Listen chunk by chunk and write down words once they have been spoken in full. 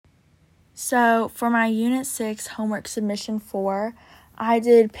So for my Unit 6 homework submission 4, I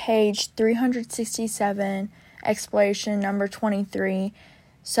did page 367, exploration number 23.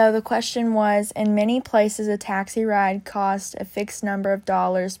 So the question was, in many places a taxi ride costs a fixed number of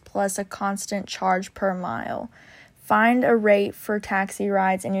dollars plus a constant charge per mile. Find a rate for taxi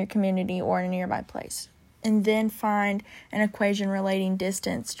rides in your community or in a nearby place. And then find an equation relating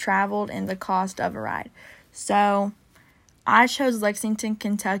distance traveled and the cost of a ride. So I chose Lexington,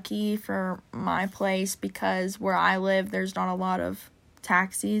 Kentucky for my place because where I live, there's not a lot of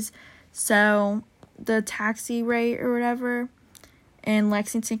taxis. So the taxi rate or whatever in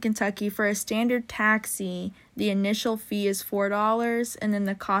Lexington, Kentucky, for a standard taxi, the initial fee is $4, and then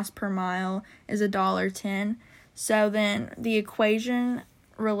the cost per mile is $1.10. So then the equation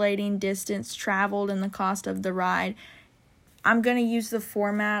relating distance traveled and the cost of the ride, I'm going to use the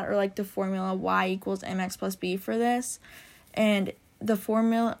format or the formula y equals mx plus b for this. And the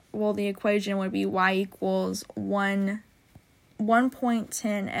equation would be y equals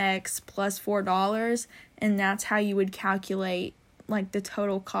 1.10x plus $4, and that's how you would calculate the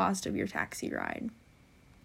total cost of your taxi ride.